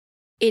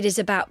it is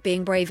about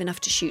being brave enough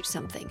to shoot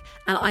something.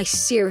 And I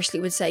seriously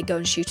would say go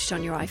and shoot it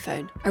on your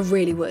iPhone. I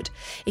really would.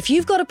 If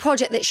you've got a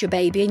project that's your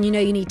baby and you know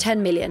you need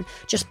 10 million,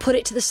 just put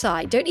it to the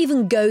side. Don't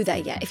even go there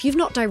yet. If you've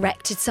not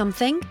directed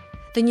something,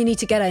 then you need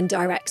to get and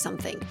direct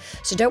something.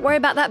 So don't worry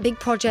about that big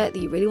project that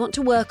you really want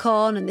to work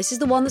on and this is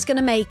the one that's going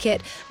to make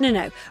it.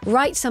 No.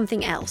 Write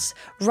something else.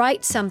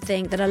 Write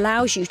something that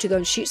allows you to go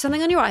and shoot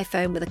something on your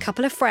iPhone with a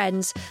couple of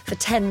friends for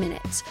 10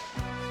 minutes.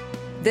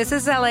 This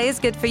is LA is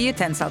Good For You,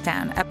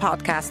 Tinseltown, a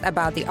podcast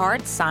about the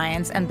art,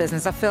 science, and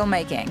business of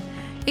filmmaking.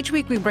 Each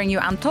week we bring you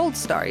untold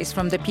stories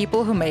from the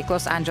people who make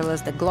Los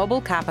Angeles the global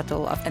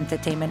capital of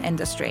entertainment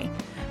industry.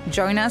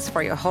 Join us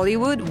for your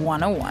Hollywood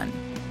 101.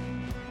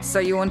 So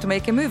you want to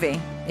make a movie?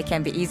 It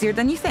can be easier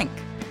than you think.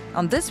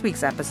 On this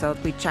week's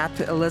episode, we chat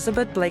to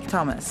Elizabeth Blake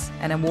Thomas,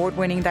 an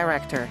award-winning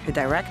director who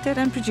directed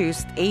and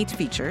produced 8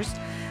 features,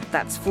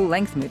 that's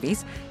full-length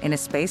movies, in a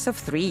space of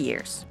 3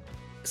 years.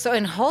 So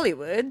in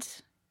Hollywood,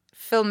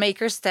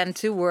 filmmakers tend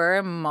to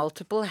wear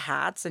multiple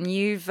hats, and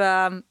you've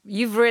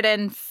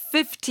written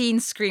 15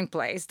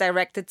 screenplays,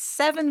 directed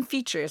 7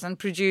 features, and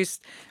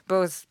produced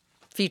both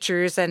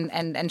features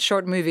and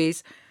short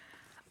movies.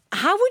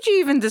 How would you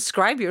even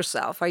describe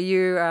yourself? Are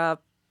you a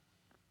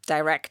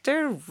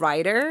director,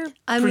 writer, producer?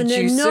 I'm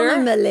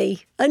an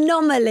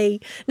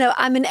anomaly. No,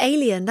 I'm an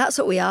alien. That's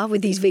what we are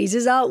with these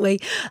visas, aren't we?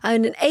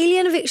 I'm an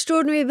alien of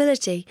extraordinary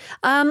ability.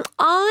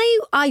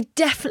 I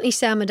definitely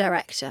say I'm a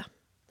director.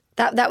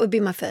 That would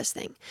be my first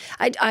thing.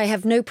 I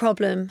have no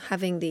problem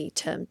having the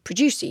term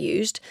producer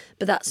used,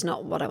 but that's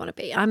not what I want to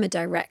be. I'm a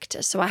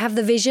director. So I have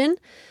the vision.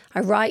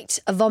 I write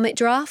a vomit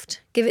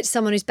draft, give it to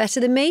someone who's better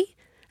than me,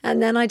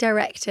 and then I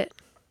direct it.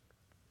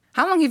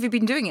 How long have you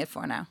been doing it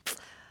for now?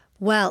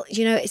 Well,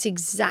 it's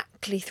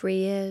exactly 3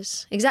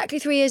 years. Exactly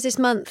 3 years this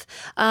month.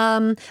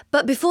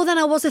 But before then,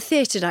 I was a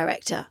theatre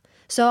director.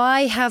 So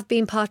I have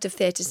been part of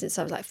theatre since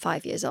I was like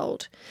 5 years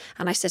old.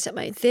 And I set up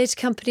my own theatre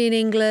company in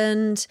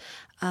England,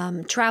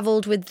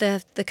 travelled with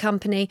the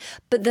company.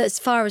 But as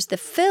far as the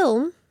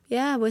film,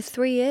 we're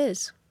 3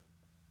 years.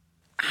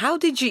 How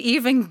did you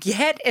even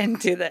get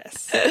into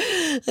this?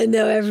 I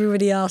know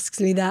everybody asks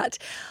me that.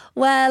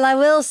 Well, I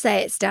will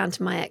say it's down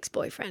to my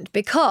ex-boyfriend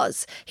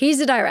because he's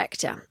a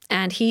director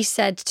and he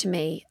said to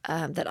me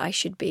that I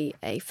should be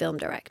a film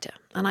director.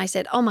 And I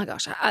said, oh my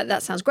gosh,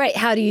 that sounds great.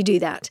 How do you do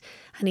that?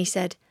 And he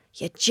said,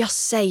 you just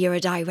say you're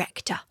a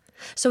director.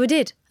 So I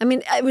did. I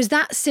mean, it was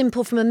that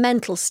simple from a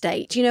mental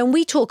state, and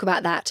we talk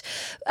about that.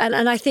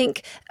 And I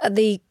think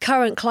the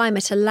current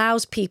climate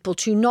allows people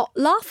to not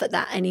laugh at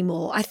that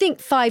anymore. I think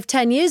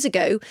 5-10 years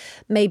ago,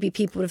 maybe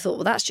people would have thought,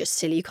 well, that's just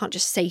silly. You can't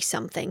just say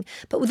something.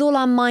 But with all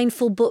our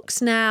mindful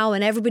books now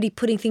and everybody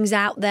putting things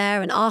out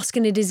there and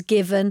asking it is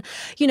given,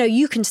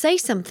 you can say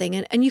something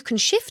and you can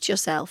shift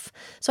yourself.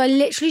 So I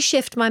literally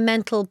shift my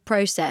mental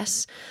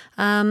process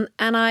and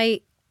I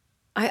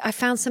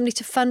found somebody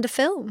to fund a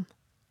film.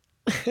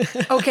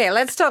 Okay,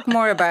 let's talk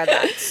more about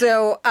that.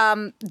 So,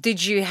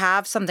 did you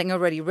have something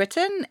already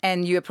written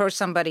and you approached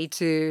somebody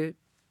to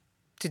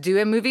do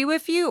a movie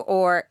with you,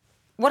 or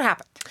what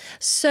happened?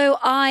 So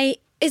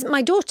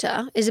my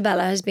daughter,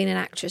 Isabella, has been an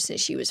actress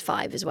since she was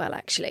 5 as well,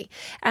 actually.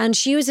 And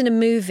she was in a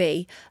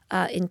movie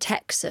in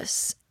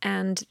Texas,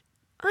 and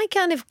I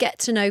kind of get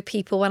to know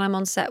people when I'm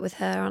on set with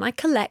her, and I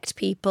collect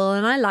people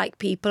and I like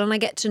people and I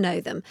get to know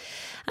them.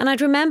 And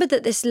I'd remembered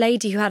that this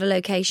lady who had a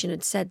location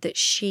had said that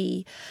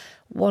she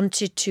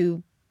wanted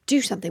to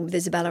do something with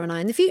Isabella and I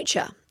in the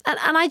future.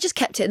 And I just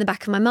kept it in the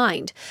back of my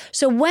mind.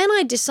 So when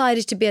I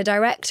decided to be a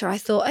director, I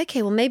thought,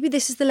 okay, well, maybe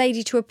this is the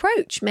lady to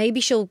approach.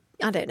 Maybe she'll,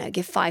 I don't know,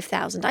 give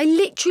 5,000. I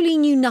literally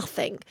knew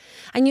nothing.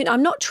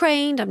 I'm not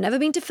trained. I've never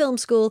been to film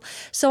school.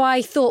 So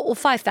I thought, well,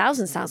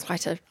 5,000 sounds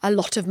quite a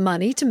lot of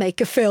money to make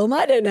a film.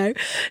 I don't know.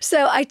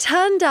 So I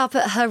turned up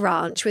at her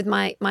ranch with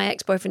my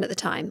ex-boyfriend at the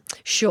time,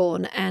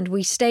 Sean, and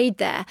we stayed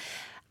there.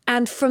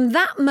 And from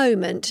that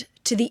moment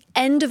to the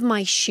end of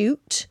my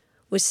shoot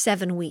was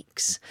 7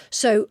 weeks.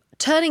 So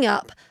turning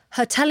up,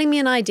 her telling me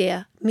an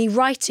idea, me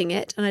writing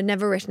it, and I'd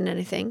never written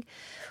anything,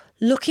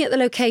 looking at the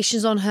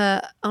locations on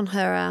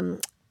her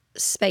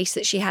space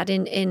that she had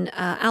in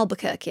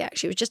Albuquerque,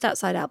 actually. It was just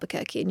outside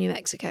Albuquerque in New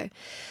Mexico.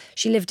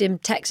 She lived in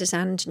Texas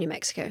and New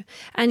Mexico.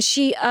 And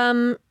she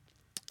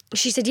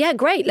said, yeah,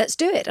 great, let's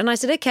do it. And I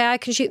said, okay, I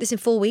can shoot this in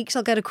 4 weeks.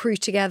 I'll get a crew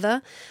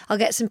together. I'll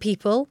get some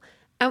people.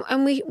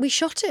 And we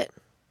shot it.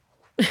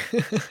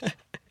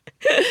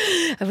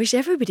 I wish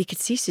everybody could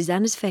see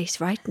Susanna's face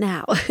right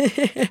now.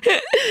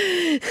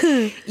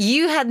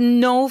 You had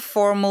no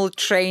formal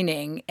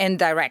training in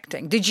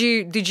directing. Did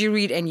you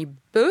read any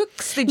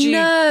books?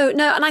 No.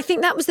 And I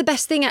think that was the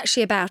best thing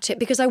actually about it,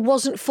 because I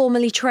wasn't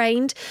formally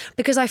trained,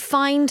 because I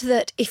find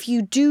that if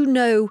you do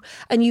know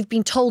and you've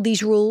been told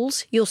these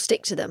rules, you'll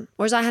stick to them.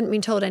 Whereas I hadn't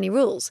been told any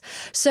rules.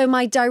 So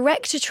my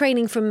director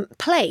training from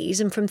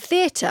plays and from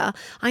theatre,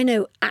 I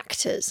know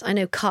actors, I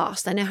know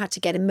cast, I know how to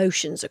get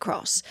emotions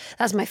across.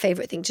 That's my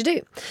favourite thing to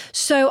do.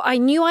 So I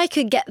knew I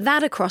could get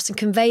that across and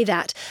convey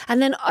that.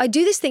 And then I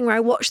do this thing where I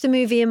watch the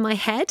movie in my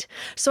head.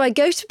 So I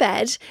go to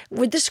bed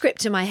with the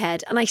script in my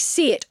head and I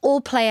see it all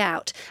all play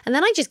out. And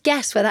then I just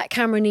guess where that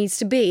camera needs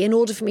to be in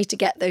order for me to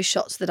get those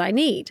shots that I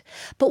need.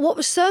 But what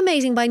was so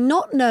amazing, by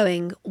not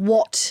knowing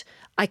what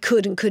I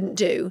could and couldn't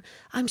do,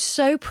 I'm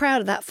so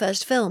proud of that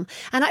first film.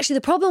 And actually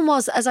the problem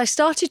was, as I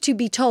started to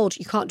be told,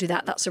 you can't do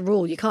that, that's a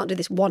rule, you can't do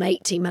this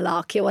 180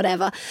 malarkey or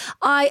whatever,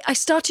 I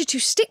started to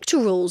stick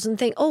to rules and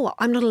think, oh,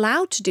 I'm not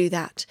allowed to do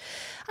that.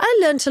 I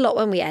learned a lot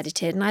when we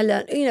edited, and I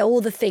learned,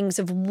 all the things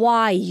of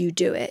why you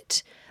do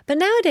it. But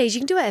nowadays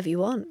you can do whatever you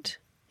want.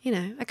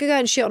 I could go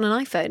and shoot on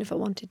an iPhone if I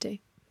wanted to.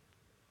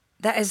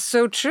 That is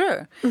so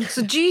true.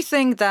 So do you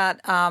think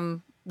that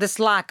this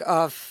lack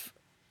of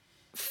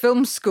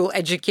film school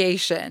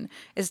education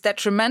is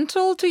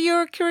detrimental to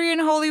your career in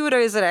Hollywood, or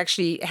is it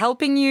actually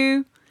helping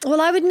you?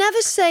 Well, I would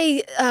never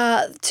say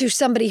to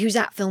somebody who's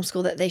at film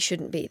school that they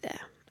shouldn't be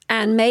there.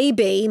 And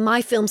maybe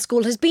my film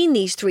school has been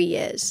these 3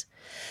 years.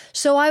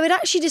 So I would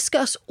actually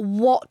discuss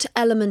what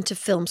element of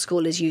film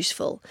school is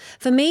useful.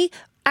 For me,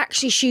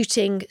 actually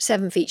shooting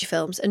 7 feature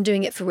films and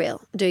doing it for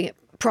real, doing it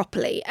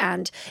properly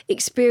and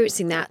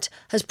experiencing that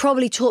has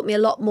probably taught me a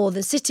lot more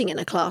than sitting in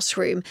a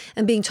classroom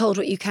and being told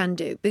what you can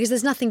do, because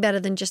there's nothing better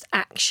than just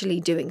actually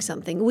doing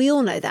something. We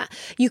all know that.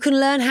 You can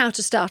learn how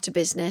to start a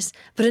business,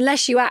 but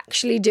unless you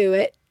actually do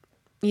it,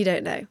 you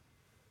don't know.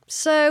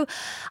 So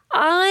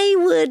I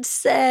would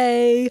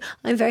say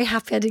I'm very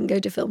happy I didn't go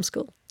to film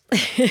school.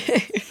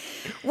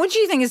 What do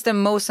you think is the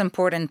most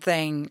important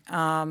thing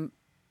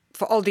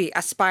for all the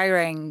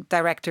aspiring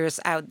directors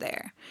out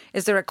there?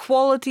 Is there a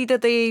quality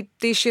that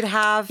they should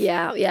have?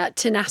 Yeah,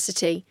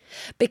 tenacity.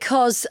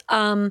 Because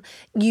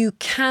you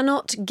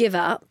cannot give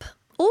up.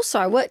 Also,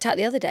 I worked out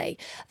the other day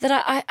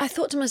that I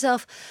thought to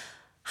myself,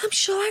 I'm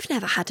sure I've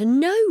never had a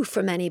no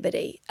from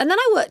anybody. And then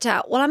I worked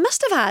out, well, I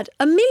must have had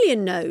a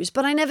million no's,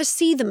 but I never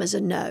see them as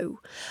a no.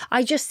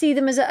 I just see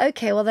them as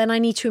okay, well, then I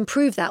need to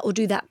improve that or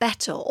do that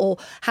better, or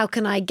how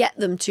can I get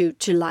them to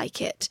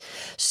like it?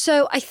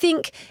 So I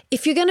think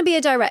if you're going to be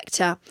a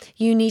director,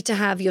 you need to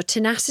have your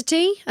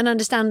tenacity and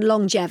understand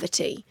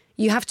longevity.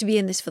 You have to be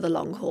in this for the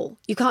long haul.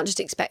 You can't just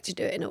expect to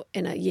do it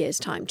in a year's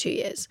time, 2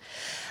 years.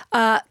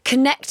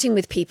 Connecting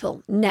with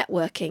people,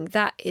 networking,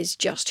 that is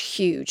just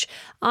huge.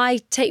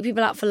 I take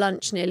people out for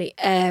lunch nearly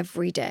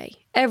every day.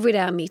 Every day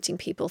I'm meeting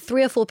people,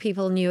 3 or 4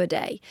 people new a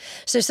day.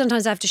 So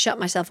sometimes I have to shut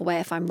myself away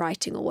if I'm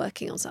writing or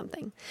working on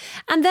something.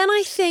 And then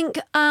I think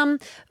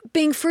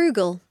being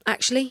frugal,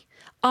 actually.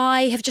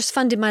 I have just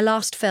funded my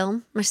last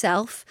film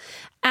myself,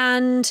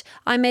 and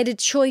I made a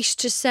choice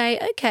to say,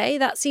 okay,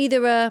 that's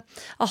either a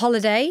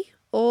holiday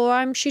or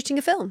I'm shooting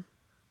a film.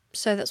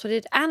 So that's what I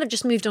did. And I've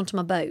just moved onto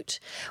my boat,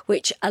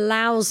 which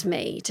allows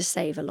me to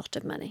save a lot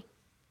of money.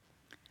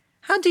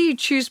 How do you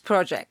choose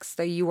projects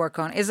that you work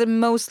on? Is it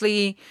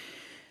mostly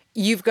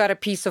you've got a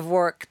piece of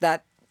work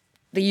that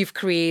you've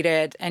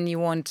created and you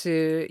want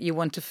to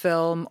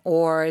film,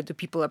 or do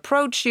people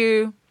approach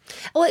you?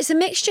 Well, it's a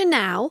mixture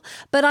now,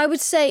 but I would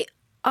say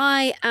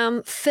I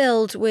am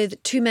filled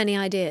with too many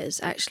ideas,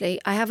 actually.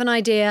 I have an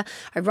idea,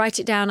 I write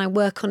it down, I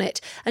work on it,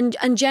 and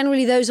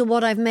generally those are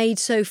what I've made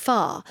so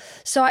far.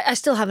 So I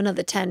still have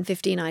another 10,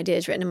 15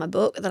 ideas written in my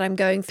book that I'm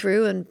going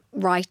through and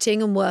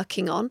writing and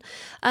working on.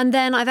 And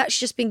then I've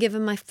actually just been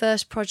given my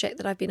first project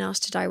that I've been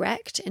asked to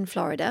direct in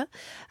Florida.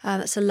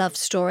 That's a love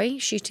story,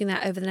 shooting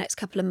that over the next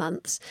couple of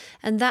months.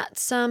 And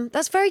that's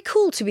very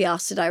cool to be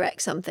asked to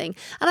direct something.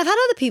 And I've had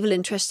other people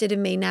interested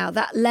in me now.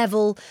 That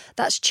level,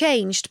 that's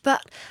changed,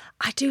 but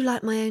I do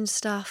like my own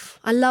stuff.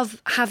 I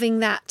love having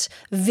that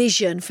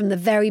vision from the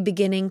very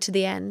beginning to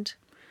the end.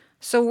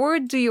 So where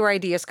do your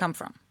ideas come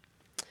from?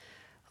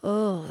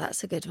 Oh,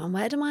 that's a good one.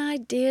 Where do my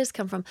ideas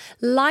come from?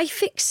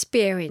 Life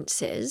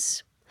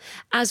experiences,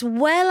 as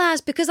well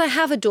as, because I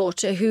have a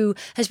daughter who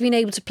has been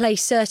able to play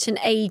certain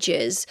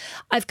ages,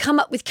 I've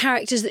come up with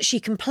characters that she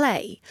can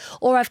play,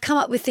 or I've come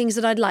up with things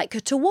that I'd like her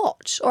to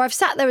watch, or I've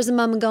sat there as a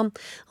mum and gone,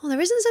 oh,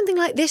 there isn't something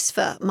like this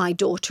for my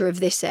daughter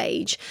of this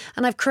age,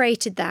 and I've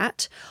created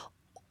that.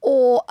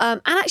 Or,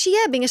 and actually,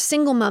 yeah, being a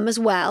single mum as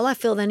well, I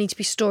feel there need to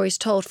be stories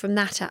told from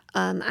that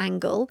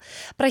angle.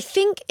 But I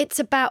think it's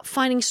about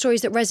finding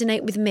stories that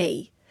resonate with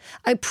me.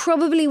 I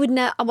probably would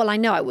well, I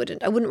know I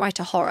wouldn't. I wouldn't write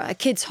a horror. A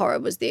kid's horror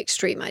was the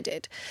extreme I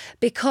did,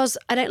 because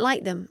I don't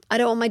like them. I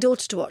don't want my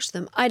daughter to watch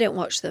them. I don't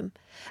watch them.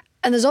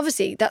 And there's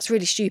obviously, that's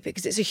really stupid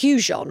because it's a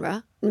huge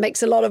genre and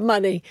makes a lot of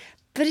money,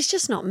 but it's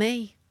just not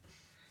me.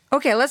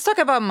 Okay, let's talk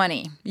about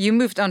money. You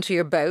moved onto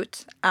your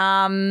boat.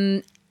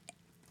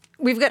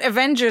 We've got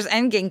Avengers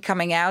Endgame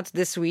coming out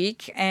this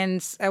week,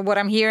 and what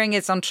I'm hearing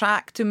is on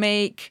track to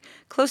make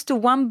close to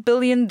 $1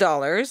 billion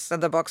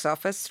at the box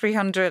office,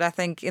 300, I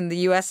think, in the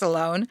US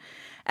alone,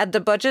 at the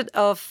budget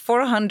of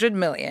 $400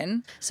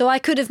 million. So I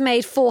could have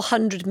made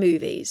 400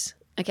 movies.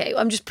 Okay,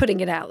 I'm just putting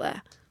it out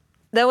there.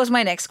 That was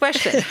my next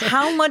question.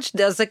 How much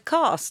does it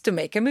cost to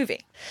make a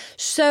movie?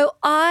 So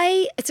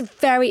it's a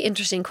very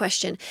interesting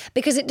question,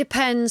 because it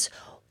depends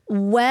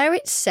where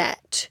it's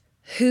set,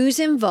 who's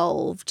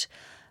involved,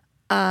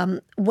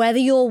 whether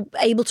you're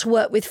able to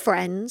work with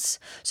friends.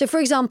 So, for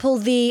example,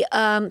 the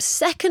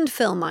second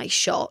film I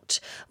shot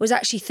was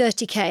actually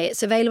 $30K.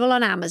 It's available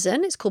on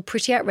Amazon. It's called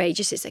Pretty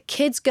Outrageous. It's a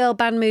kids' girl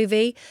band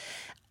movie.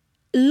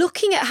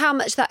 Looking at how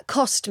much that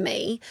cost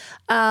me,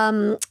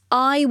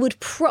 I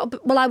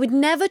would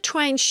never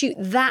try and shoot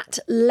that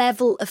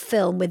level of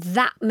film with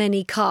that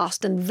many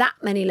cast and that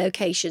many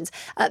locations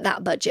at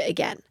that budget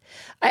again.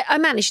 I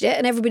managed it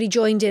and everybody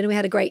joined in and we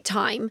had a great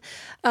time.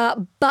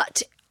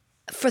 But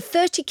for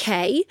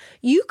 $30K,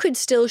 you could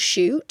still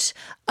shoot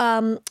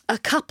a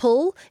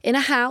couple in a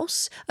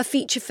house, a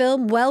feature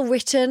film, well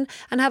written,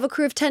 and have a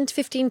crew of 10 to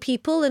 15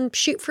 people and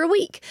shoot for a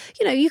week.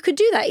 You know, you could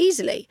do that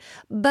easily.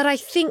 But I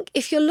think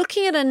if you're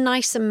looking at a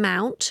nice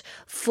amount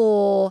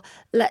for,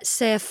 let's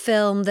say, a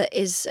film that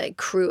is a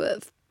crew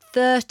of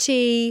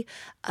 30,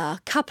 a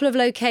couple of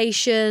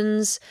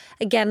locations,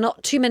 again,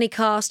 not too many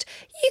cast,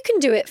 you can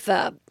do it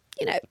for,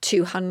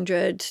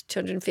 200,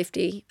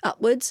 250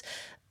 upwards.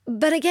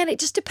 But again, it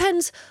just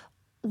depends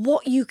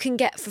what you can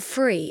get for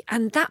free.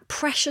 And that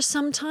pressure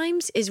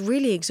sometimes is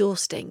really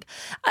exhausting.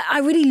 I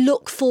really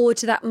look forward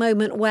to that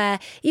moment where,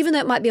 even though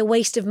it might be a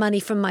waste of money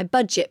from my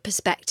budget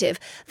perspective,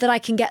 that I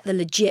can get the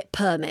legit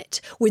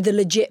permit with the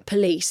legit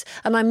police.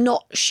 And I'm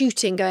not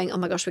shooting going, oh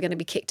my gosh, we're going to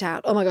be kicked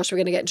out. Oh my gosh, we're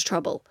going to get into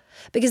trouble.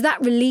 Because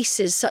that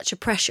releases such a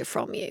pressure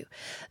from you.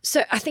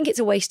 So I think it's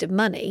a waste of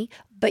money,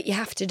 but you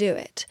have to do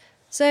it.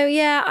 So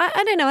yeah,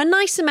 I don't know, a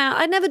nice amount.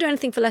 I'd never do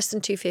anything for less than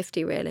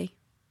 $250 really.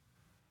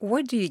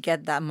 Where do you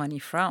get that money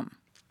from?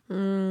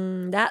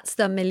 That's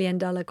the $1 million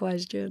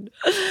question.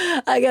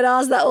 I get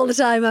asked that all the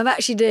time. I'm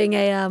actually doing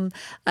a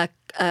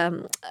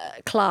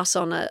class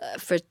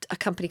for a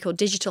company called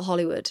Digital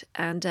Hollywood,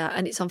 and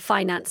it's on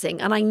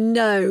financing. And I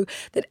know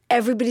that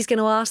everybody's going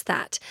to ask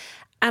that.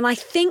 And I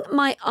think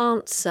my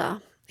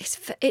answer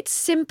it's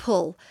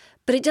simple,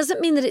 but it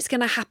doesn't mean that it's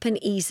going to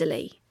happen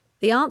easily.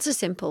 The answer's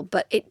simple,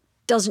 but it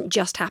doesn't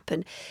just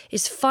happen,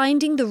 is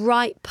finding the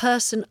right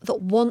person that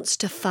wants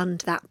to fund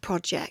that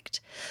project.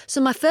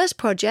 So my first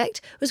project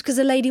was because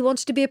a lady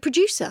wanted to be a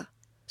producer.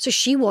 So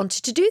she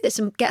wanted to do this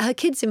and get her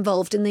kids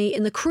involved in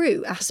the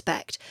crew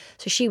aspect.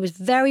 So she was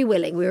very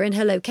willing. We were in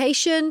her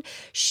location.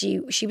 She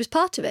was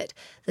part of it.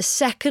 The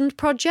second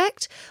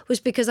project was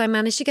because I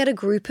managed to get a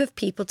group of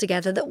people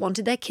together that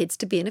wanted their kids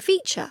to be in a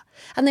feature.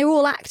 And they were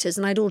all actors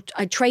and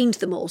I trained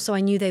them all, so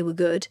I knew they were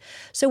good.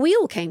 So we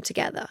all came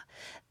together.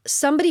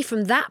 Somebody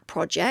from that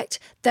project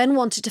then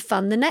wanted to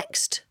fund the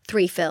next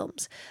 3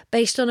 films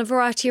based on a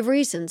variety of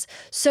reasons.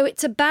 So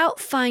it's about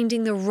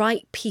finding the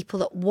right people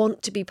that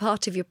want to be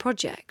part of your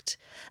project.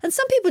 And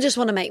some people just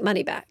want to make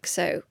money back.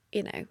 So,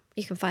 you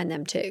can find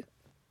them too.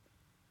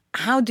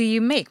 How do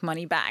you make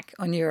money back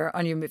on your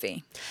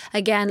movie?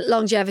 Again,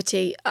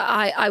 longevity.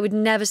 I would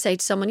never say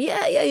to someone,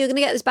 yeah, you're going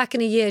to get this back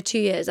in a year, 2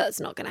 years. That's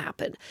not going to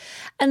happen.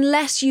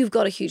 Unless you've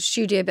got a huge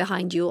studio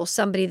behind you or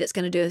somebody that's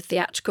going to do a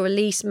theatrical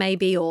release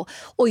maybe, or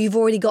you've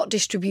already got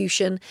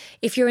distribution.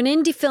 If you're an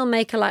indie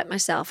filmmaker like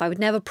myself, I would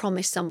never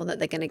promise someone that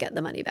they're going to get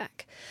the money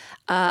back.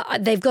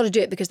 They've got to do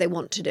it because they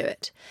want to do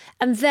it.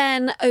 And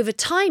then over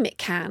time it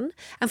can.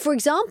 And for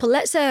example,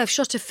 let's say I've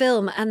shot a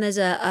film and there's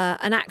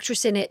an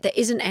actress in it that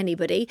isn't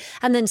anybody,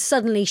 and then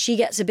suddenly she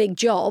gets a big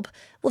job.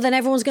 Well, then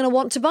everyone's going to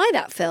want to buy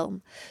that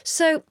film.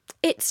 So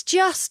it's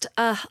just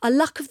a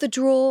luck of the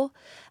draw.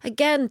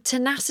 Again,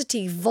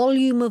 tenacity,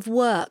 volume of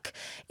work.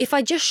 If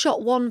I just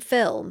shot one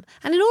film,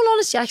 and in all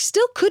honesty, I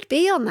still could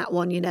be on that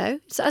one,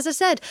 So as I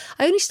said,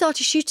 I only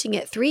started shooting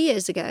it 3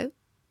 years ago.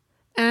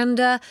 And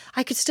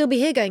I could still be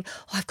here going,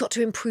 I've got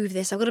to improve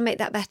this. I've got to make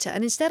that better.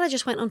 And instead, I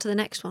just went on to the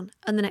next one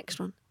and the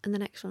next one and the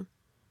next one.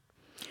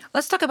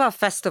 Let's talk about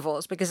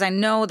festivals, because I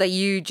know that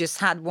you just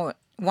had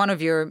one of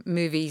your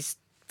movies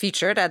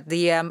featured at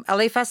the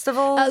LA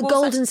Festival.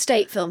 Golden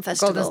State Film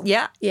Festival.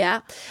 Yeah.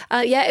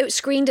 It was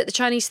screened at the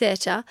Chinese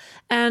Theatre,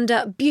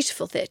 and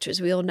beautiful theatre, as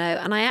we all know.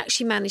 And I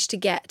actually managed to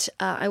get,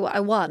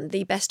 I won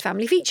the Best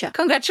Family Feature.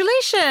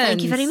 Congratulations.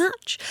 Thank you very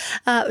much.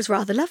 It was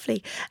rather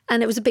lovely.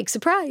 And it was a big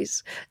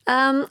surprise.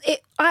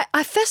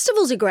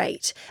 Festivals are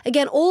great.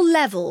 Again, all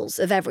levels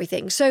of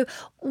everything. So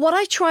what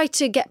I try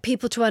to get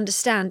people to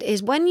understand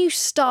is when you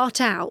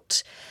start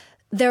out,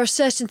 there are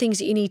certain things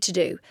that you need to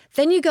do.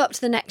 Then you go up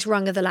to the next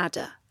rung of the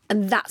ladder.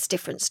 And that's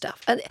different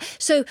stuff. And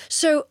so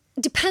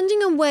depending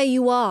on where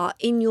you are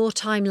in your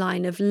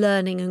timeline of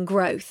learning and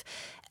growth,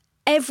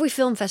 every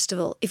film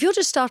festival, if you're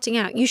just starting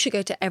out, you should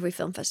go to every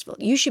film festival.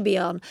 You should be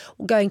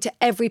going to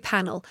every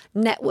panel,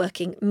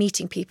 networking,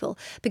 meeting people.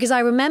 Because I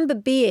remember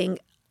being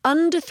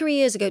under 3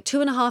 years ago,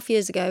 2.5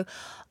 years ago,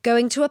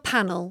 going to a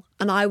panel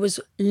and I was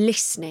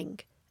listening.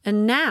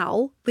 And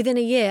now, within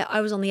a year,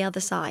 I was on the other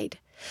side.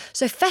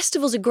 So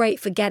festivals are great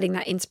for getting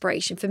that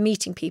inspiration, for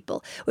meeting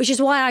people, which is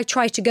why I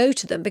try to go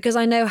to them, because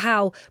I know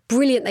how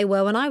brilliant they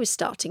were when I was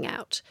starting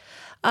out.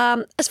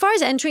 As far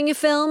as entering your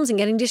films and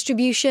getting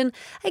distribution,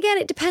 again,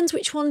 it depends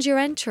which ones you're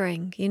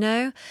entering,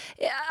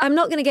 I'm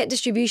not going to get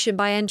distribution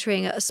by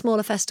entering a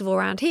smaller festival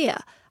around here.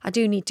 I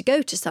do need to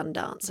go to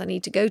Sundance. I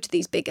need to go to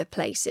these bigger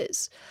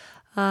places.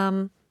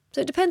 So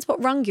it depends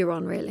what rung you're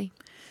on, really.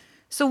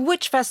 So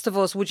which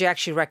festivals would you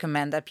actually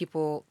recommend that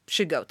people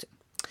should go to?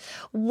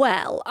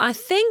 Well, I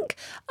think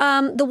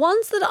the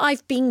ones that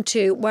I've been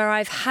to where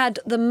I've had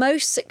the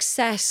most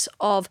success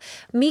of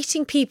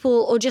meeting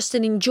people or just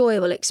an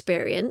enjoyable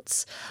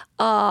experience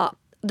are,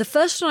 the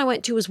first one I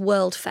went to was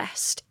World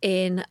Fest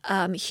in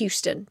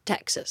Houston,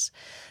 Texas.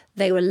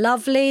 They were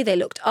lovely. They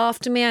looked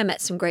after me. I met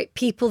some great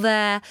people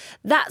there.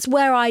 That's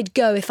where I'd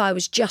go if I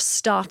was just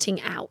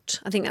starting out.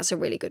 I think that's a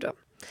really good one.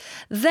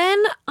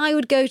 Then I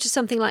would go to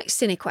something like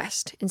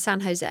Cinequest in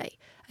San Jose.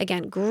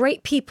 Again,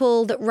 great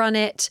people that run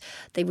it.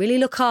 They really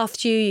look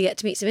after you. You get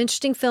to meet some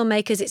interesting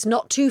filmmakers. It's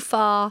not too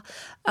far,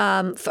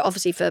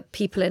 for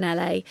people in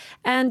LA.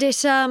 And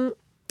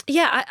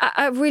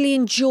I really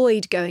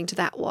enjoyed going to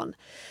that one.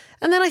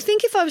 And then I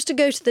think if I was to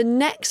go to the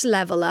next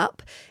level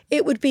up,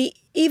 it would be,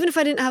 even if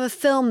I didn't have a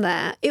film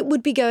there, it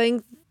would be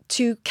going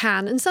to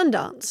Cannes and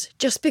Sundance,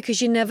 just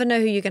because you never know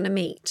who you're going to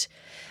meet.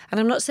 And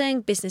I'm not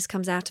saying business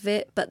comes out of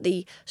it, but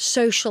the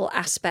social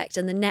aspect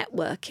and the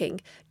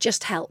networking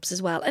just helps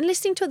as well. And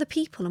listening to other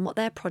people and what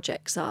their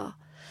projects are.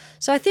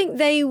 So I think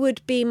they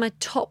would be my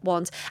top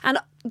ones. And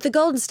the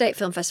Golden State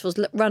Film Festival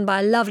is run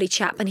by a lovely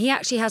chap, and he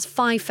actually has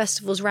 5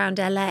 festivals around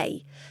LA.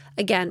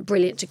 Again,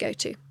 brilliant to go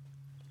to.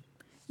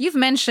 You've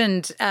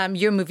mentioned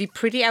your movie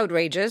Pretty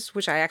Outrageous,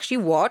 which I actually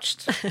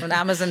watched on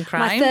Amazon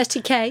Prime. My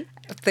 30K.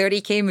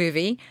 30K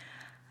movie.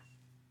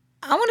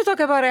 I want to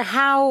talk about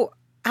how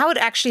it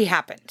actually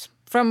happened.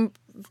 From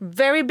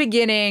very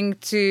beginning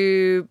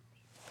to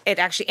it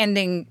actually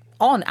ending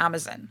on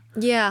Amazon.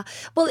 Yeah.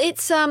 Well,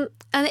 it's and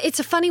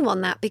it's a funny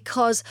one, that,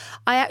 because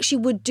I actually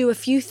would do a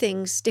few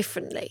things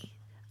differently.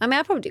 I mean,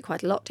 I probably do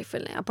quite a lot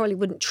differently. I probably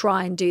wouldn't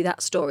try and do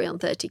that story on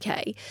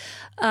 30K.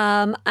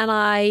 And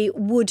I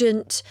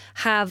wouldn't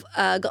have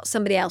got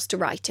somebody else to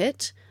write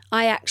it.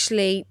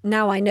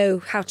 Now I know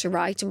how to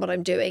write and what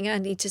I'm doing. I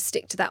need to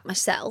stick to that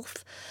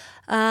myself.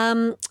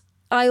 I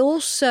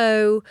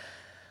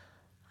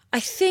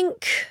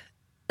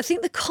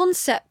think the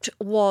concept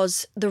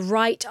was the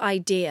right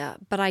idea,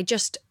 but I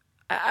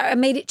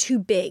made it too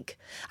big.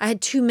 I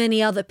had too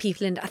many other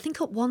people in it. I think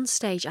at one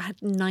stage I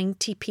had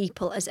 90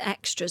 people as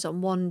extras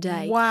on one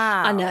day.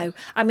 Wow. I know.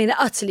 I mean,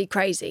 utterly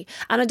crazy.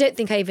 And I don't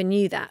think I even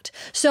knew that.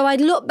 So I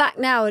look back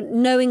now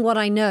and knowing what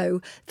I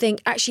know,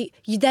 think actually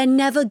they're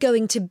never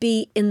going to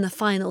be in the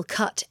final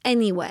cut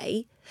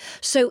anyway.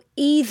 So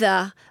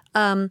either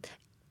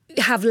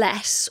have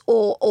less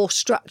or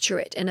structure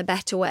it in a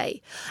better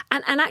way.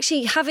 And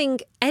actually having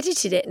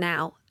edited it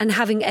now and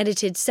having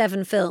edited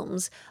 7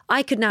 films,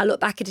 I could now look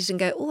back at it and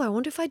go, oh, I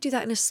wonder if I do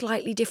that in a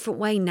slightly different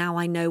way now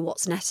I know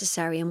what's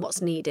necessary and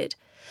what's needed.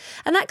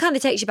 And that kind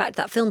of takes you back to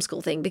that film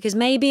school thing, because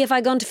maybe if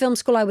I'd gone to film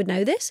school, I would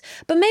know this,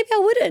 but maybe I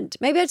wouldn't.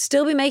 Maybe I'd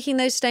still be making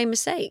those same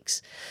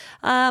mistakes.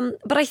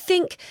 But I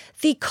think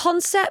the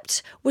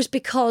concept was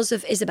because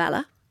of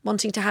Isabella,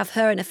 wanting to have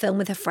her in a film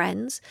with her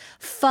friends.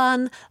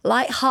 Fun,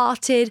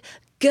 light-hearted,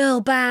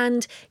 girl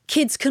band,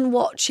 kids can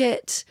watch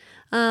it.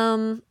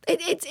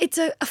 It's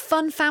a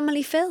fun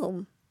family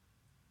film.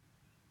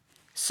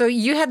 So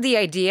you had the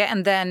idea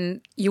and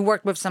then you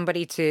worked with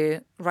somebody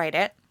to write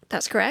it.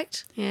 That's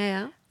correct.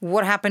 Yeah.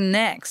 What happened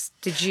next?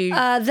 Did you...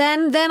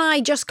 Then I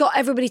just got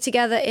everybody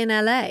together in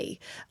LA.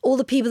 All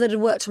the people that had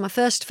worked on my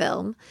first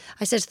film.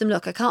 I said to them,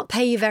 look, I can't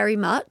pay you very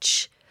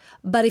much,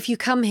 but if you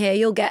come here,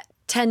 you'll get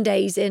 10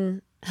 days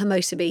in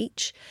Hermosa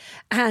Beach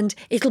and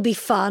it'll be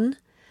fun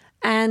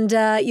and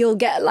you'll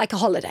get like a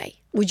holiday.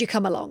 Would you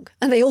come along?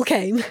 And they all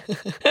came.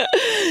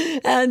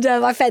 And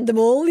I fed them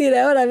all,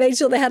 and I made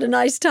sure they had a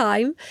nice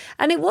time.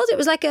 And it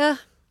was like a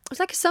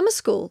summer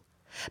school.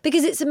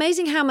 Because it's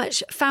amazing how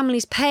much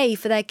families pay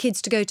for their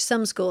kids to go to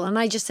summer school. And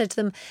I just said to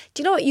them,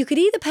 do you know what? You could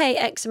either pay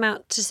X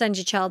amount to send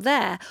your child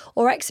there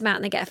or X amount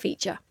and they get a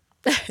feature.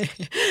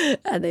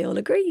 And they all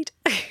agreed.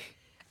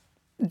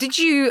 Did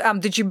you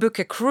book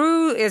a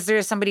crew? Is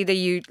there somebody that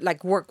you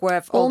work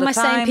with all the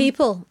time? All my same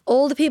people.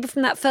 All the people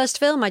from that first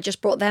film, I just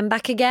brought them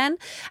back again.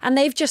 And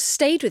they've just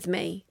stayed with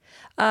me.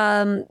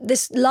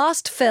 This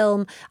last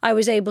film, I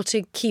was able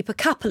to keep a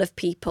couple of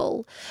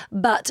people,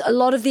 but a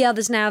lot of the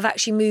others now have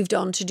actually moved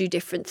on to do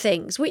different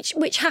things,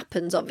 which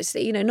happens,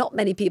 obviously. Not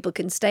many people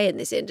can stay in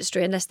this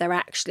industry unless they're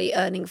actually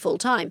earning full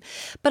time.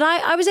 But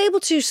I was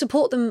able to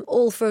support them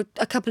all for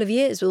a couple of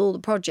years with all the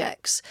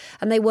projects,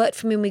 and they worked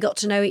for me and we got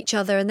to know each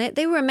other, and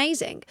they were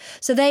amazing.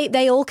 So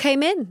they all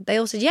came in. They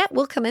all said, yeah,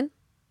 we'll come in.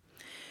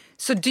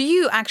 So do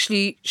you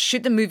actually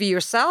shoot the movie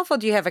yourself, or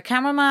do you have a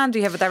cameraman? Do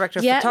you have a director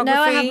of photography?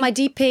 No, I have my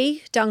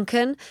DP,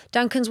 Duncan.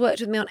 Duncan's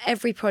worked with me on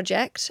every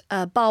project,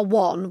 bar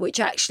one, which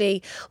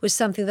actually was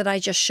something that I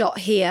just shot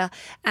here,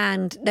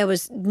 and there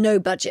was no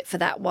budget for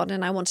that one,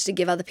 and I wanted to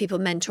give other people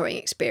mentoring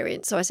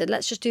experience. So I said,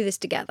 let's just do this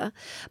together.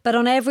 But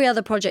on every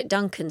other project,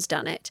 Duncan's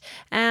done it.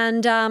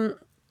 And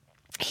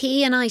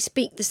he and I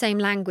speak the same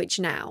language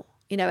now,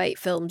 8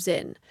 films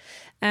in.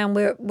 And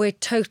we're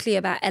totally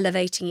about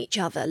elevating each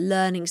other,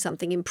 learning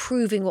something,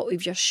 improving what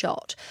we've just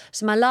shot.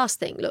 So my last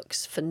thing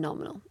looks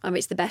phenomenal. I mean,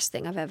 it's the best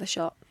thing I've ever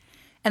shot.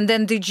 And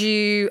then did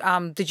you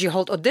hold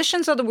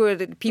auditions, or were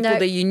the people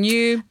that you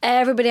knew?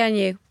 Everybody I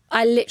knew.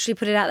 I literally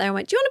put it out there and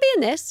went, do you want to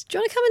be in this? Do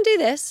you want to come and do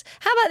this?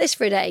 How about this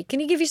for a day? Can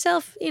you give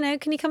yourself,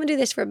 can you come and do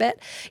this for a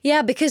bit?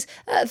 Yeah, because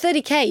at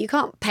 30K, you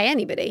can't pay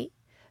anybody.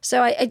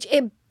 So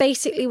it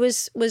basically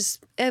was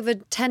over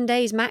 10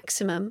 days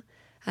maximum,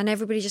 and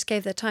everybody just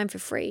gave their time for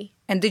free.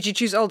 And did you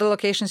choose all the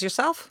locations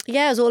yourself?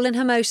 Yeah, it was all in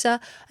Hermosa.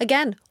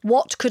 Again,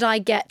 what could I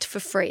get for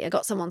free? I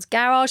got someone's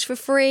garage for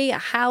free, a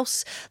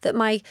house that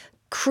my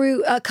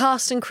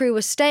cast and crew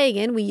were staying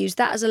in. We used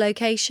that as a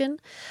location.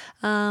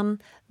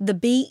 The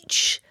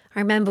beach. I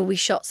remember we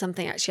shot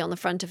something actually on the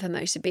front of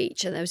Hermosa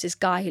Beach, and there was this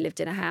guy who lived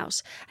in a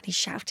house, and he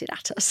shouted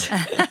at us.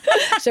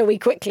 So we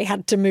quickly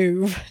had to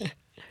move.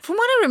 From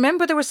what I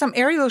remember, there were some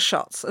aerial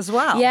shots as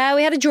well. Yeah,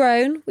 we had a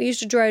drone. We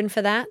used a drone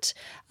for that.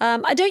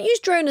 I don't use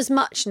drone as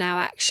much now,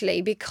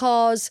 actually,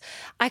 because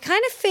I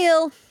kind of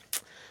feel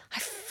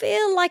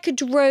like a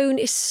drone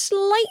is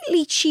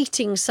slightly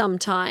cheating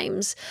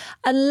sometimes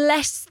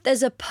unless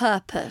there's a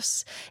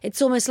purpose.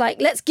 It's almost like,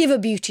 let's give a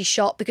beauty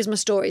shot because my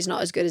story is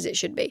not as good as it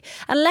should be.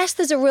 Unless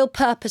there's a real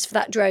purpose for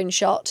that drone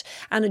shot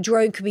and a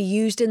drone can be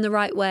used in the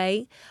right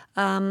way.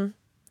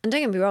 And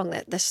don't get me wrong,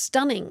 they're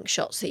stunning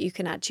shots that you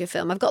can add to your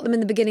film. I've got them in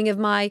the beginning of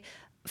my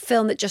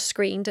film that just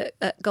screened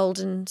at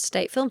Golden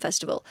State Film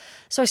Festival.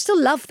 So I still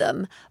love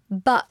them,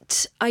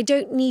 but I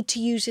don't need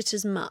to use it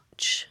as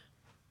much.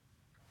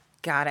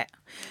 Got it.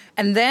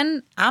 And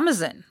then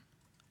Amazon.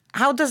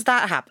 How does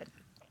that happen?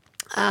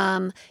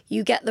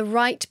 You get the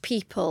right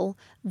people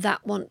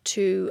that want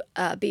to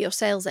be your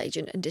sales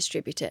agent and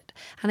distribute it.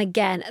 And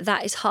again,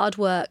 that is hard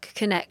work,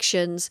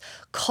 connections,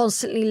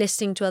 constantly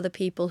listening to other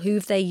people,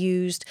 who've they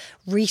used,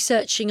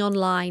 researching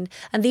online.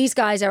 And these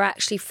guys are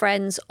actually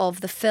friends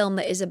of the film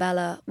that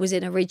Isabella was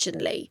in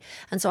originally.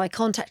 And so I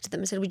contacted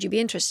them and said, would you be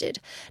interested?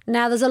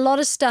 Now, there's a lot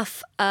of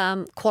stuff,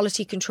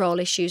 quality control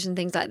issues and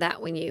things like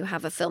that when you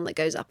have a film that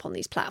goes up on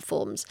these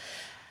platforms.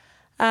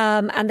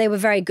 And they were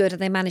very good,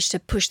 and they managed to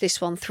push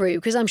this one through,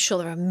 because I'm sure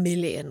there are a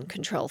million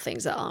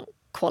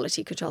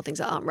quality control things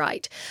that aren't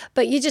right.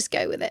 But you just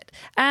go with it.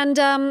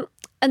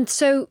 And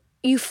so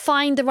you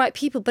find the right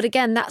people. But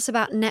again, that's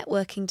about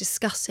networking,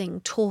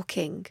 discussing,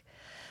 talking.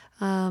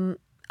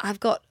 I've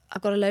got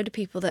a load of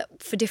people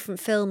that for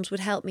different films would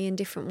help me in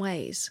different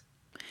ways.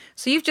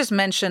 So you've just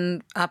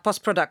mentioned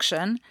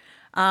post-production.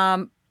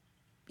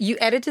 You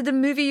edited the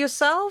movie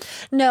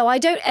yourself? No, I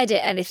don't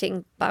edit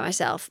anything by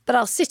myself, but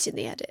I'll sit in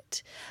the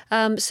edit.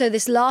 So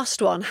this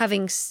last one,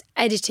 having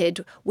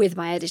edited with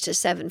my editor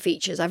 7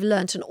 features, I've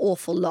learnt an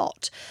awful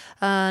lot.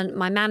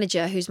 My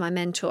manager, who's my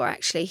mentor,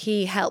 actually,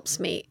 he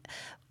helps me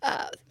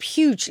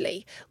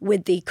hugely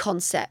with the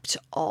concept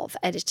of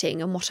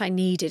editing and what I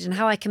needed and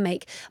how I can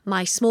make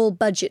my small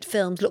budget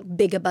films look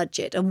bigger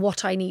budget and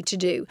what I need to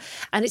do.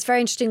 And it's very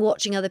interesting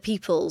watching other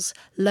people's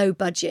low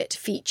budget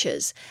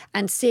features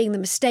and seeing the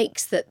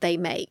mistakes that they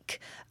make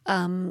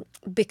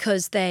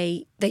because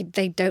they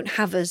don't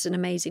have as an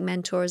amazing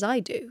mentor as I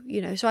do,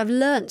 So I've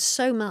learned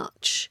so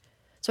much.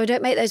 So I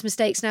don't make those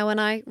mistakes now when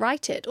I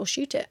write it or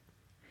shoot it.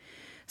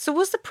 So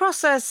was the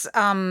process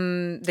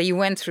that you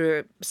went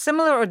through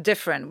similar or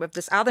different with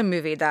this other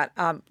movie that,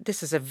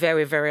 this is a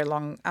very, very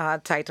long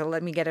title,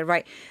 let me get it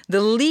right,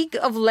 The League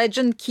of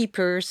Legend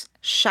Keepers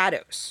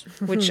Shadows,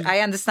 which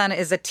I understand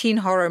is a teen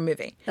horror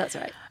movie. That's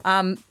right.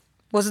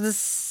 Was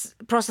this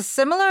process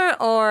similar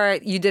or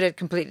you did it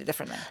completely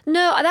differently?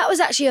 No, that was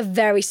actually a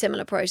very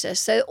similar process.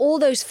 So all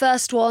those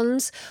first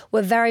ones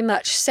were very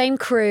much same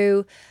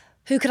crew.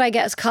 Who could I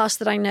get as cast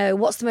that I know?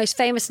 What's the most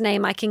famous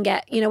name I can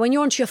get? When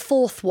you're onto your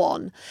 4th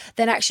one,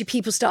 then actually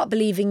people start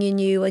believing in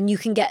you and you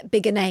can get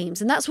bigger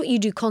names. And that's what you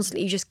do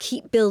constantly. You just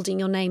keep building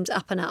your names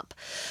up and up.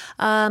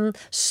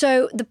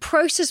 So the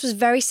process was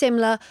very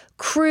similar.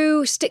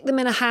 Crew, stick them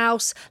in a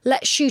house.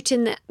 Let's shoot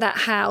in that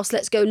house.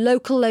 Let's go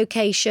local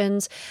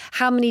locations.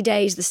 How many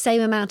days? The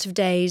same amount of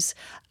days.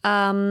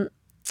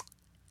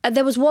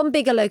 There was one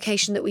bigger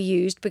location that we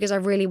used because I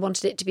really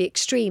wanted it to be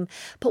extreme.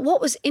 But what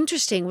was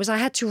interesting was I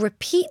had to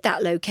repeat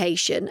that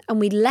location and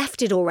we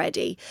left it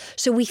already.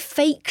 So we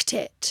faked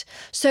it.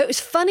 So it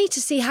was funny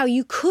to see how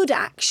you could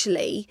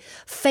actually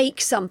fake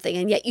something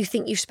and yet you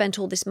think you've spent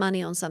all this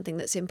money on something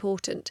that's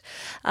important.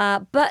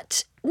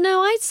 But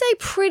no, I'd say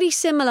pretty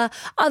similar,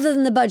 other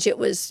than the budget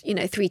was,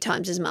 3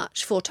 times as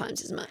much, 4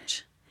 times as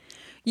much.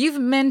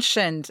 You've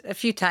mentioned a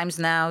few times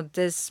now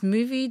this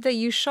movie that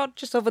you shot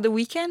just over the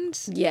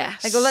weekend.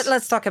 Yes.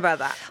 Let's talk about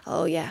that.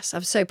 Oh, yes.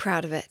 I'm so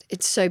proud of it.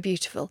 It's so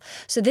beautiful.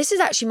 So this is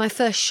actually my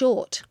first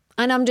short.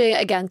 And I'm doing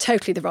it, again,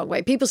 totally the wrong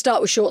way. People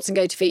start with shorts and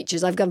go to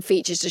features. I've gone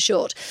features to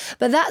short.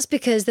 But that's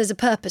because there's a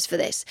purpose for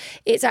this.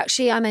 It's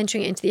actually, I'm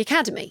entering it into the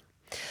academy.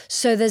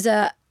 So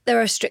there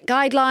are strict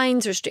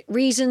guidelines, there are strict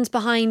reasons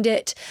behind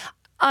it.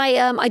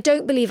 I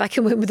don't believe I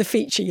can win with a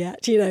feature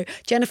yet.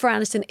 Jennifer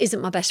Aniston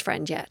isn't my best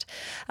friend yet.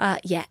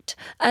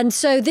 And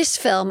so this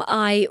film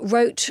I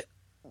wrote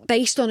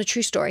based on a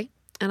true story.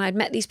 and I'd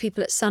met these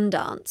people at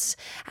Sundance,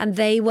 and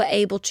they were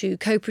able to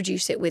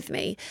co-produce it with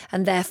me,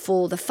 and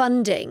therefore the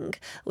funding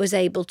was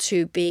able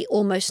to be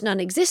almost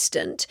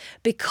non-existent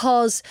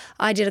because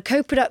I did a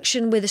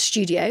co-production with a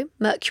studio,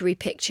 Mercury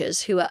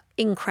Pictures, who are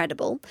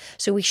incredible.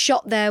 So we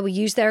shot there, we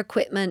used their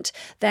equipment,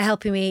 they're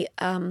helping me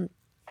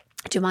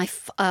do my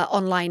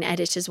online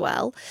edit as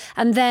well.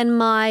 And then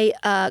my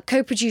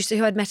co-producer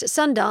who I'd met at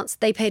Sundance,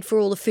 they paid for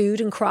all the food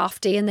and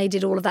crafty, and they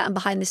did all of that and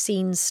behind the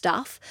scenes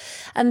stuff.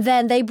 And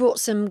then they brought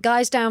some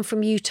guys down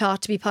from Utah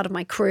to be part of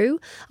my crew.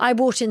 I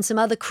brought in some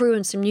other crew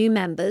and some new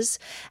members,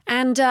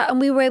 and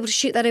we were able to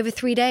shoot that over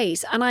 3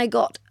 days. And I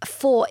got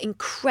 4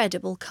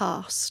 incredible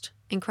cast.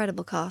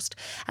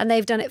 And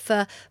they've done it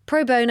for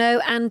pro bono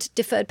and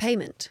deferred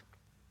payment.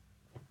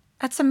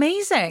 That's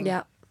amazing.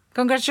 Yeah.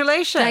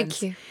 Congratulations.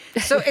 Thank you.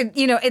 So,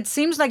 it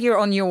seems like you're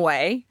on your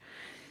way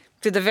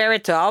to the very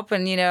top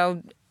and,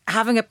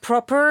 having a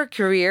proper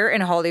career in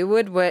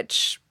Hollywood,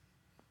 which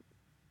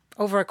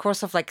over a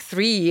course of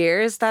 3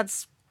 years,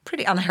 that's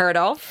pretty unheard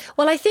of.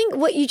 Well, I think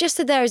what you just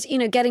said there is,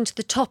 getting to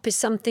the top is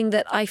something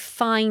that I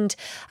find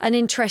an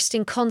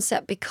interesting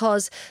concept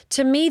because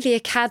to me, the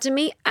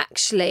Academy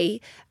actually,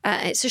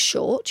 it's a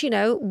short,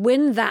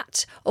 win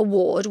that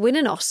award, win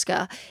an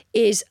Oscar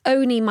is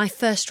only my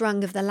first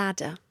rung of the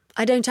ladder.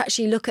 I don't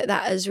actually look at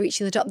that as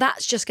reaching the top.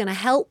 That's just going to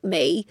help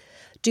me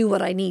do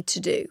what I need to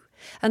do.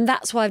 And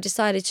that's why I've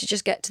decided to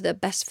just get to the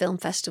best film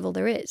festival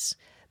there is.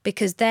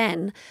 Because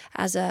then,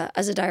 as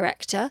a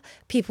director,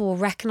 people will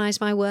recognise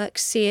my work,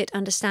 see it,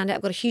 understand it.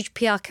 I've got a huge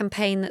PR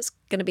campaign that's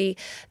going to be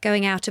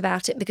going out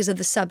about it because of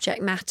the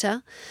subject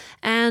matter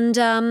and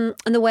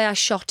the way I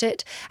shot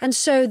it. And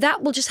so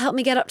that will just help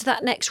me get up to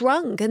that next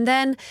rung. And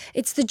then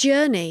it's the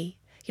journey.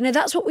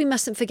 That's what we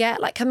mustn't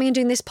forget, like coming and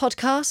doing this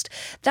podcast.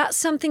 That's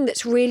something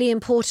that's really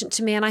important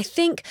to me. And I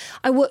think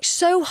I worked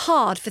so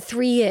hard for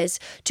 3 years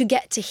to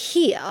get to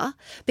here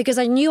because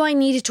I knew I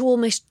needed to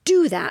almost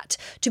do that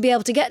to be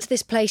able to get to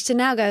this place to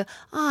now go,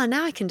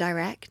 now I can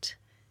direct.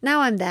 Now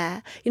I'm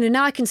there.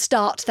 Now I can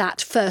start that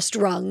first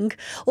rung.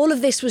 All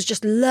of this was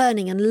just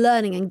learning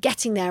and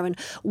getting there and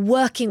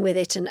working with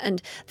it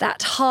and that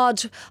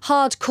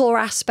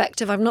hardcore aspect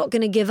of I'm not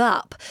going to give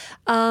up.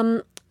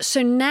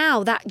 So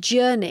now that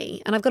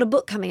journey, and I've got a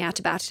book coming out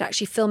about it,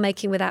 actually,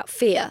 Filmmaking Without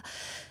Fear,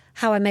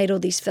 how I made all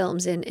these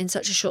films in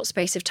such a short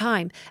space of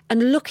time.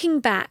 And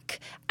looking back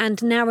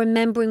and now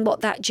remembering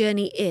what that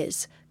journey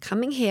is,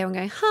 coming here and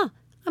going,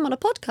 I'm on a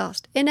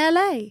podcast in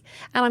LA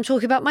and I'm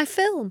talking about my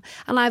film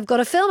and I've got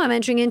a film I'm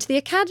entering into the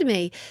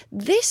Academy.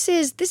 This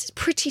is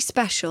pretty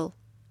special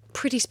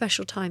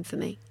time for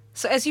me.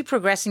 So as you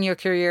progress in your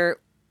career,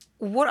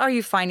 what are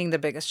you finding the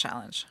biggest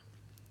challenge?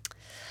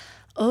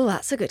 Oh,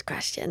 that's a good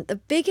question. The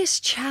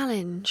biggest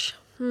challenge?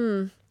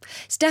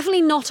 It's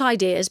definitely not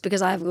ideas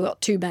because I've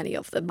got too many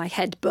of them. My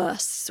head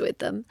bursts with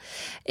them.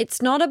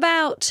 It's not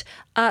about,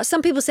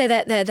 some people say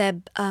that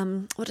they're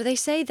what do they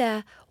say?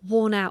 They're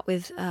worn out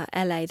with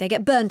LA. They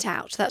get burnt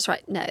out. That's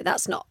right. No,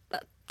 that's not.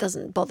 That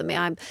doesn't bother me.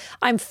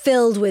 I'm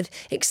filled with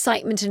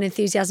excitement and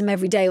enthusiasm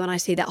every day when I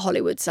see that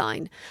Hollywood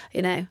sign.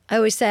 I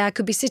always say I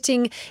could be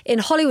sitting in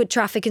Hollywood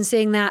traffic and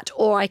seeing that,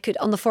 or I could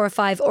on the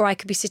 405, or I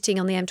could be sitting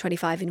on the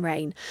M25 in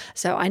rain.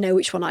 So I know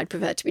which one I'd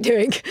prefer to be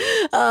doing.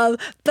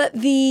 But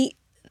the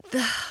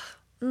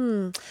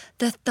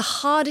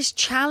hardest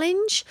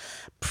challenge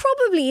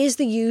probably is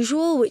the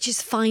usual, which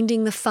is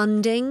finding the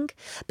funding.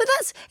 But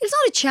it's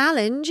not a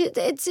challenge.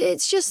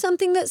 It's just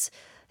something that's,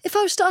 if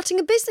I was starting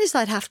a business,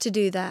 I'd have to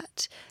do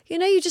that.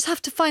 You just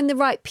have to find the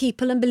right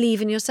people and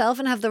believe in yourself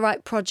and have the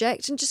right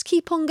project and just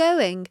keep on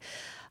going.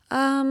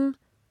 I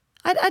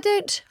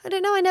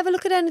don't know. I never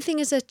look at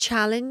anything as a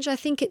challenge. I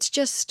think it's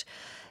just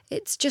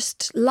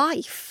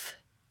life.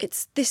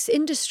 It's this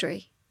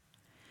industry.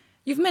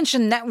 You've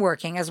mentioned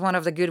networking as one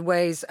of the good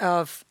ways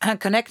of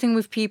connecting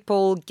with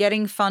people,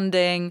 getting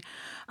funding.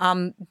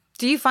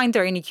 Do you find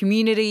there are any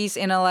communities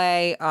in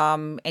LA,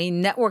 any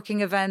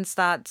networking events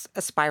that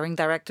aspiring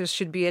directors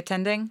should be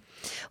attending?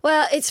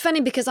 Well, it's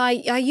funny because I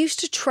used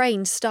to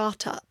train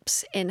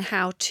startups in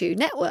how to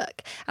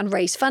network and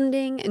raise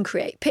funding and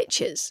create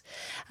pitches.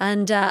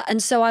 And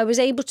so I was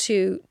able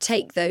to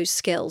take those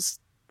skills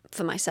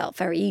for myself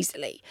very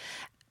easily.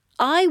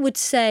 I would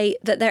say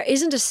that there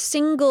isn't a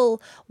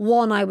single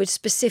one I would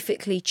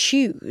specifically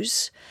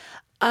choose.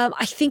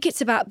 I think it's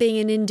about being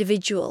an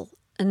individual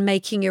and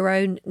making your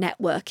own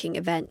networking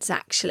events,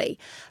 actually.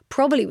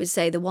 Probably would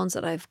say the ones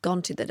that I've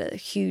gone to that are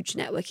huge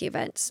networking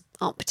events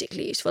aren't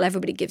particularly useful.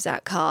 Everybody gives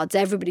out cards.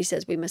 Everybody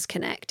says we must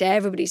connect.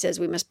 Everybody says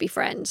we must be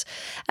friends.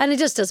 And it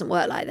just doesn't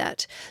work like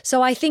that.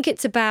 So I think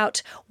it's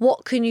about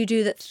what can you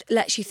do that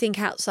lets you think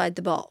outside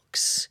the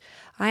box.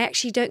 I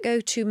actually don't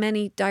go to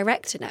many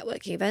director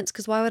networking events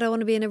because why would I want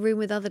to be in a room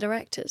with other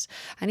directors?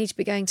 I need to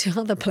be going to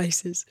other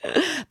places.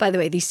 By the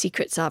way, these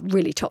secrets are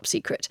really top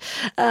secret.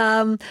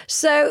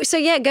 So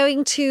yeah,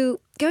 going to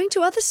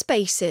other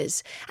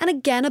spaces. And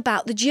again,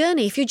 about the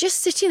journey. If you're just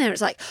sitting there,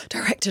 it's like,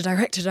 director,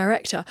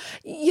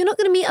 you're not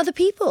going to meet other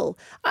people.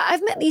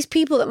 I've met these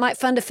people that might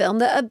fund a film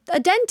that are a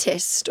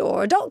dentist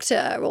or a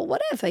doctor or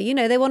whatever. You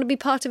know, they want to be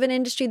part of an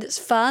industry that's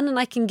fun and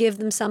I can give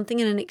them something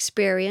and an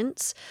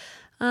experience.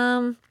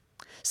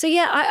 So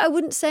yeah, I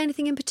wouldn't say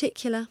anything in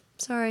particular.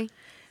 Sorry.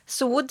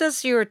 So what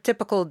does your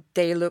typical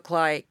day look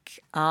like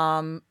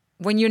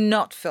when you're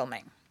not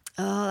filming?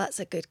 Oh, that's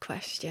a good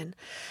question.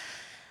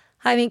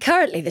 I mean,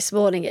 currently this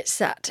morning it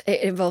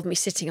involved me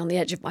sitting on the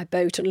edge of my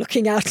boat and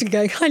looking out and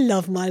going, I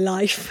love my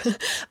life.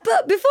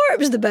 But before it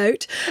was the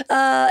boat,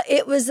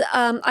 it was,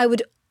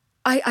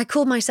 I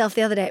called myself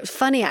the other day. It was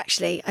funny,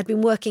 actually. I'd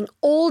been working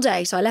all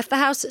day. So I left the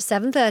house at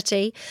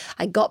 7:30.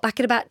 I got back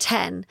at about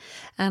 10.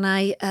 And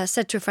I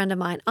said to a friend of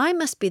mine, I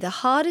must be the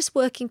hardest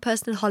working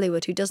person in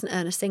Hollywood who doesn't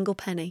earn a single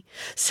penny.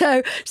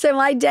 So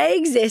my day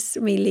exists,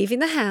 me leaving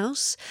the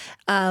house,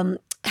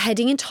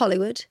 heading into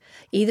Hollywood,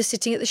 either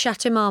sitting at the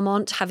Chateau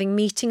Marmont, having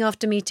meeting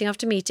after meeting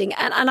after meeting.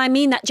 And I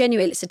mean that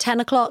genuinely. It's a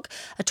 10 o'clock,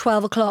 a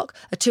 12 o'clock,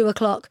 a 2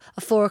 o'clock,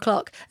 a 4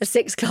 o'clock, a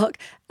 6 o'clock,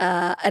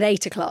 at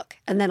 8 o'clock.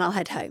 And then I'll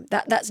head home.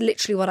 That's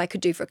literally what I could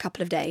do for a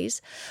couple of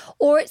days.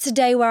 Or it's a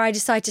day where I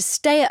decide to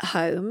stay at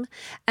home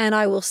and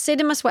I will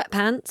sit in my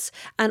sweatpants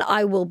and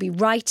I will be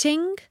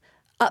writing,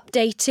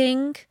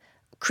 updating,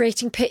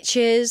 creating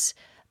pitches,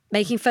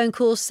 making phone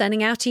calls,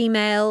 sending out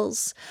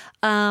emails,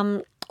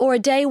 or a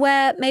day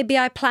where maybe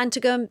I plan to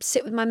go and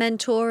sit with my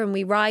mentor and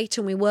we write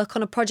and we work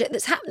on a project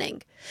that's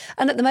happening.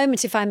 And at the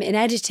moment, if I'm in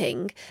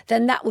editing,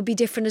 then that would be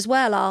different as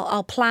well.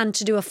 I'll plan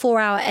to do a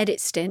 4-hour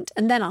edit stint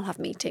and then I'll have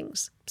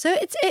meetings. So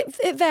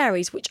it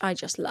varies, which I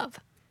just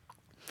love.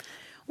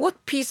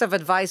 What piece of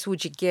advice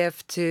would you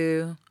give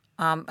to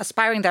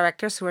aspiring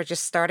directors who are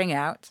just starting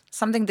out?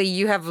 Something that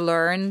you have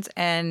learned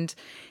and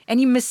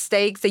any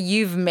mistakes that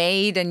you've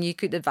made and you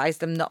could advise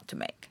them not to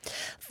make?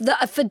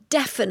 For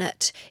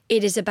definite,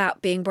 it is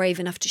about being brave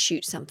enough to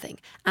shoot something.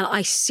 And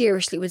I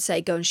seriously would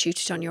say go and shoot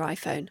it on your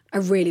iPhone. I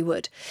really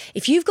would.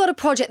 If you've got a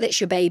project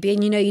that's your baby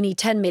and you know you need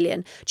 10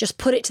 million, just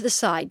put it to the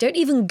side. Don't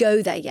even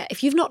go there yet.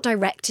 If you've not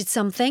directed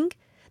something,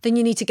 then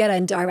you need to get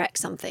and direct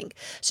something.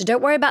 So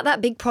don't worry about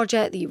that big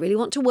project that you really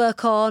want to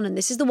work on and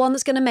this is the one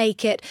that's going to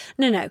make it.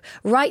 No.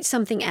 Write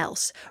something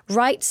else.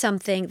 Write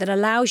something that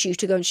allows you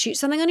to go and shoot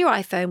something on your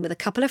iPhone with a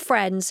couple of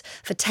friends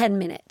for 10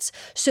 minutes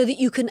so that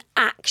you can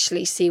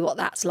actually see what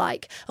that's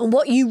like and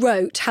what you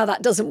wrote, how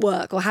that doesn't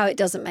work or how it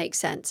doesn't make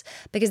sense.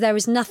 Because there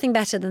is nothing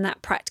better than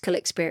that practical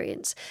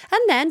experience.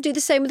 And then do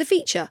the same with a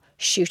feature.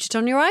 Shoot it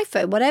on your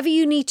iPhone. Whatever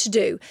you need to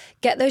do,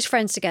 get those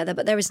friends together.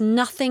 But there is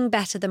nothing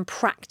better than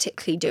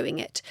practically doing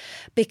it.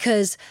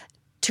 Because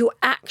to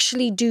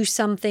actually do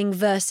something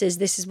versus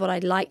this is what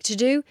I'd like to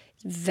do,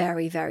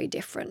 very, very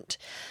different.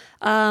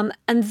 And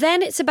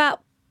then it's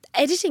about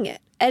editing it.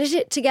 Edit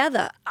it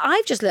together.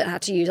 I've just learned how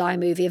to use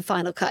iMovie and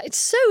Final Cut. It's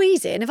so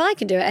easy. And if I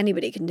can do it,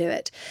 anybody can do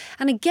it.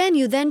 And again,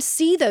 you then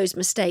see those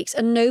mistakes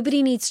and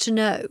nobody needs to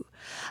know.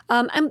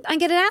 And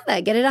get it out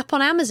there. Get it up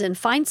on Amazon.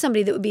 Find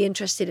somebody that would be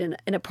interested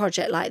in a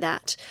project like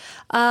that.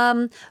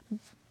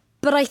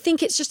 But I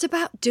think it's just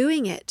about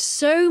doing it.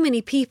 So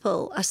many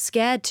people are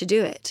scared to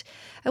do it.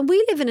 And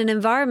we live in an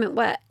environment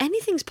where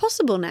anything's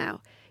possible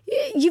now.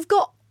 You've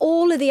got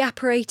all of the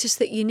apparatus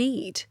that you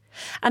need.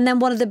 And then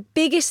one of the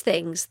biggest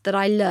things that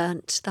I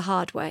learnt the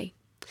hard way,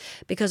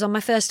 because on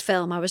my first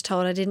film I was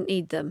told I didn't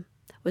need them,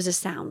 was a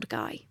sound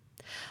guy.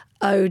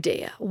 Oh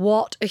dear,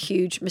 what a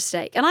huge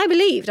mistake. And I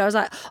believed, I was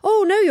like,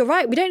 oh no, you're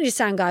right, we don't need a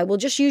sound guy, we'll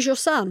just use your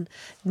son.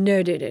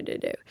 No.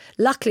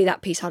 Luckily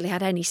that piece hardly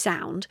had any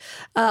sound,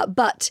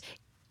 but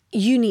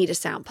you need a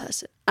sound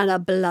person and a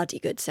bloody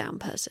good sound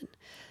person.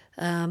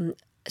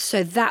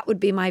 So that would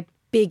be my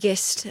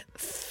biggest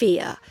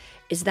fear,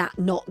 is that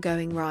not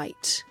going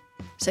right.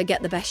 So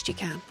get the best you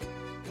can.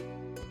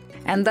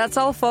 And that's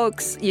all,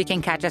 folks. You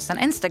can catch us on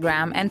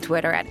Instagram and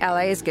Twitter at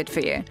LA is Good For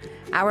You.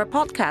 Our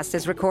podcast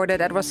is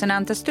recorded at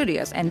Rocinante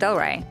Studios in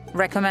Delray,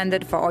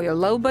 recommended for all your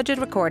low-budget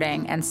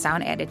recording and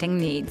sound editing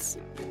needs.